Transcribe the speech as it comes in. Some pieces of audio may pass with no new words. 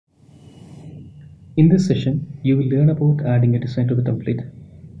In this session, you will learn about adding a design to the template.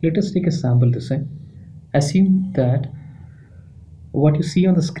 Let us take a sample design. Assume that what you see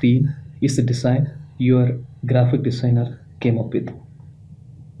on the screen is the design your graphic designer came up with.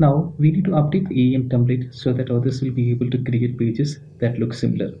 Now, we need to update the AEM template so that others will be able to create pages that look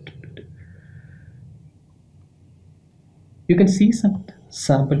similar. You can see some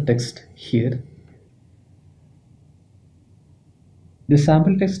sample text here. The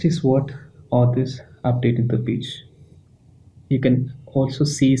sample text is what authors update in the page. You can also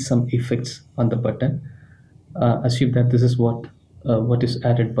see some effects on the button. Assume that this is what is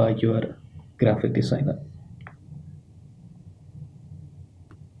added by your graphic designer.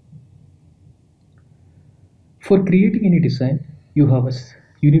 For creating any design, you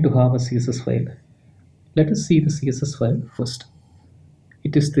need to have a CSS file. Let us see the CSS file first.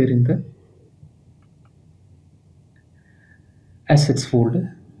 It is there in the assets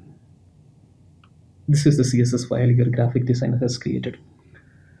folder. This is the CSS file your graphic designer has created.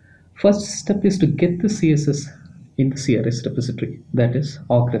 First step is to get the CSS in the CRS repository, that is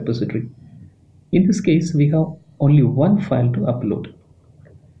org repository. In this case, we have only one file to upload.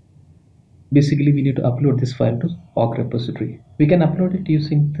 Basically, we need to upload this file to org repository. We can upload it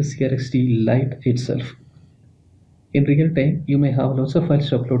using the CRST Lite itself. In real time, you may have lots of files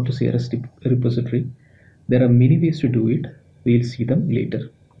to upload to CRST repository. There are many ways to do it. We'll see them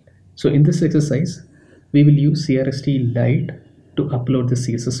later. So in this exercise, we will use CRST Lite to upload the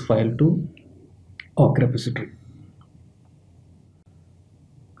CSS file to org repository.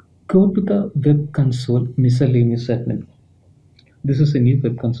 Go to the web console miscellaneous admin. This is a new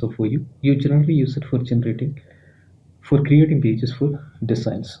web console for you. You generally use it for creating pages for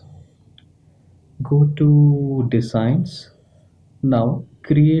designs. Go to designs. Now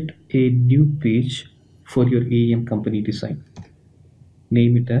create a new page for your AEM company design.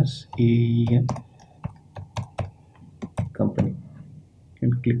 Name it as AEM company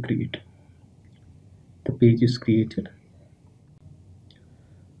and click create. The page is created.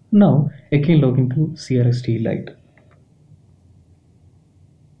 Now again log into CRST Lite.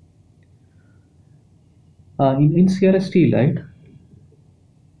 In CRST Lite,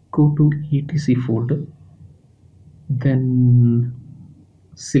 go to etc folder, then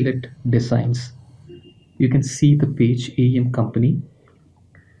select designs. You can see the page AEM company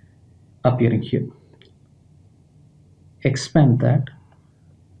appearing here. Expand that.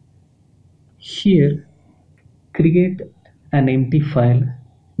 Here, create an empty file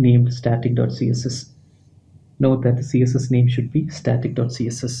named static.css. Note that the CSS name should be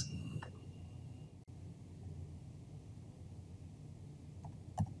static.css.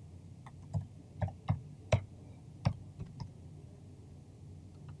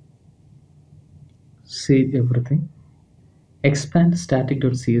 Save everything. Expand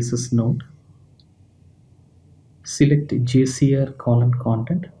static.css node. Select JCR column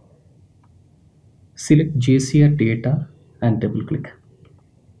content. Select JCR data and double click.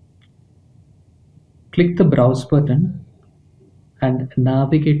 Click the browse button and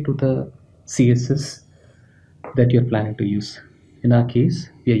navigate to the CSS that you're planning to use. In our case,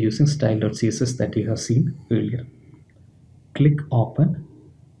 we are using style.css that you have seen earlier. Click open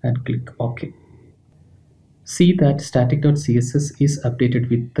and click OK. See that static.css is updated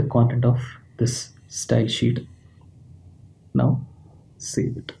with the content of this style sheet. Now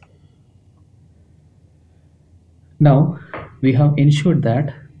save it. Now we have ensured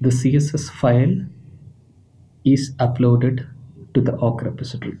that the CSS file is uploaded to the org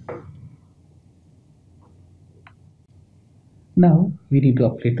repository. Now we need to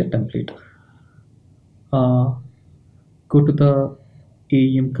update the template. Go to the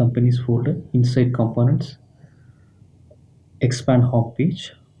AEM companies folder, inside components, expand home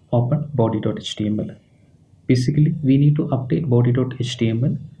page, open body.html. Basically, we need to update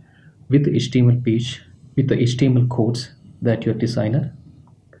body.html with the HTML page with the HTML codes that your designer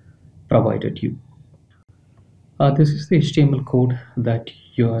provided you. This is the HTML code that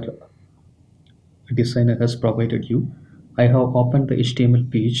your designer has provided you. I have opened the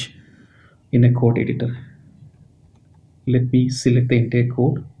HTML page in a code editor. Let me select the entire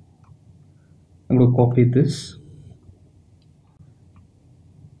code. I'm going to copy this.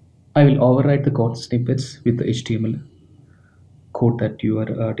 I will overwrite the code snippets with the HTML code that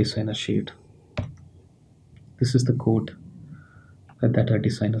your designer shared. This is the code that our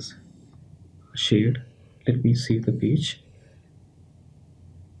designers shared. Let me save the page.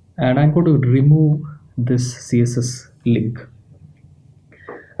 And I'm going to remove this CSS link.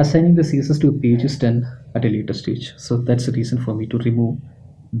 Assigning the CSS to a page is done at a later stage. So that's the reason for me to remove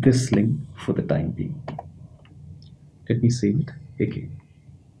this link for the time being. Let me save it again.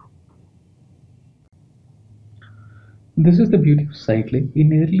 This is the beauty of cycling.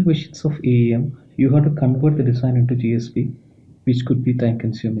 In early versions of AEM, you had to convert the design into GSP, which could be time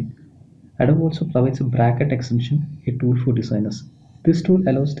consuming. Adobe also provides a bracket extension, a tool for designers. This tool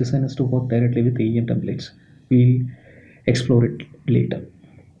allows designers to work directly with AEM templates. We'll explore it later.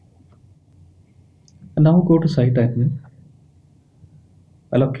 And now go to site admin,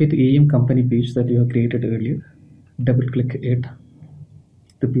 allocate the AEM company page that you have created earlier, double click it,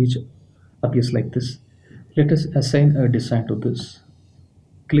 the page appears like this. Let us assign a design to this.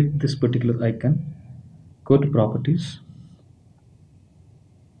 Click this particular icon, go to properties,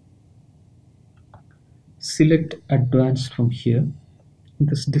 select advanced from here. In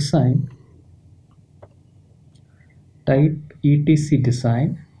this design, type etc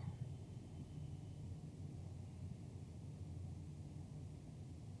design,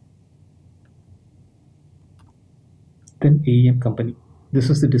 then AEM company. This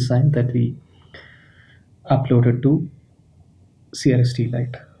is the design that we uploaded to CRST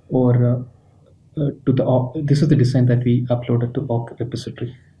Lite, or to the this is the design that we uploaded to org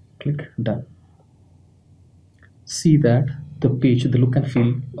repository. Click done. See that the look and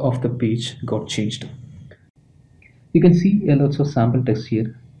feel of the page got changed. You can see a lot of sample text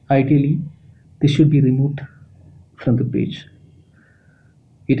here. Ideally, this should be removed from the page.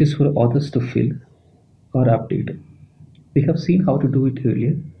 It is for authors to fill or update. We have seen how to do it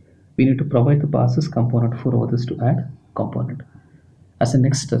earlier. We need to provide the passes component for authors to add component. As a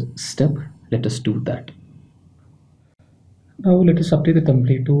next step, let us do that. Now let us update the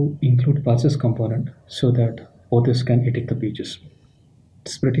template to include passes component so that authors can edit the pages.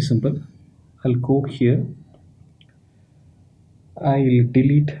 It's pretty simple. I'll go here. I'll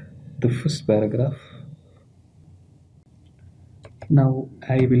delete the first paragraph. Now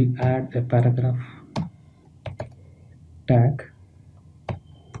I will add a paragraph tag.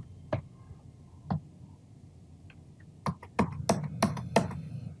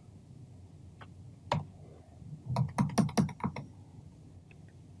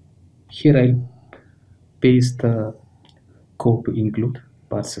 Here I'll paste the code to include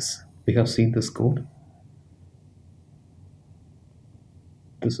passes. We have seen this code.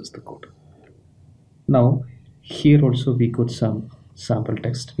 This is the code. Now here also we got some sample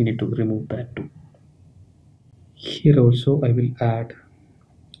text. We need to remove that too. Here also I will add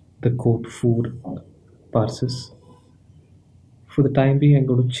the code for parses. For the time being, I'm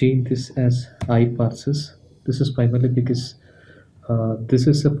going to change this as iParses. This is primarily because this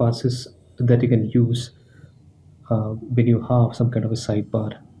is a parses that you can use when you have some kind of a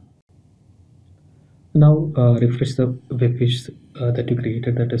sidebar. Now refresh the web page that you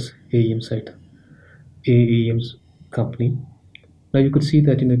created, that is AEM site, AEM's company. Now you could see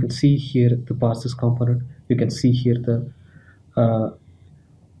that, you can see here the parses component. You can see here the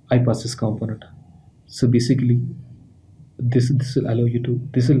iParses component. So basically, this will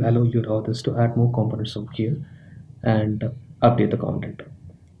allow your authors to add more components from here and update the content.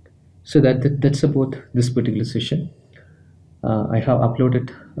 So that's about this particular session. I have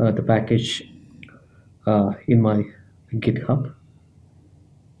uploaded the package in my GitHub.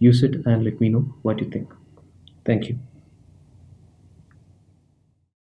 Use it and let me know what you think. Thank you.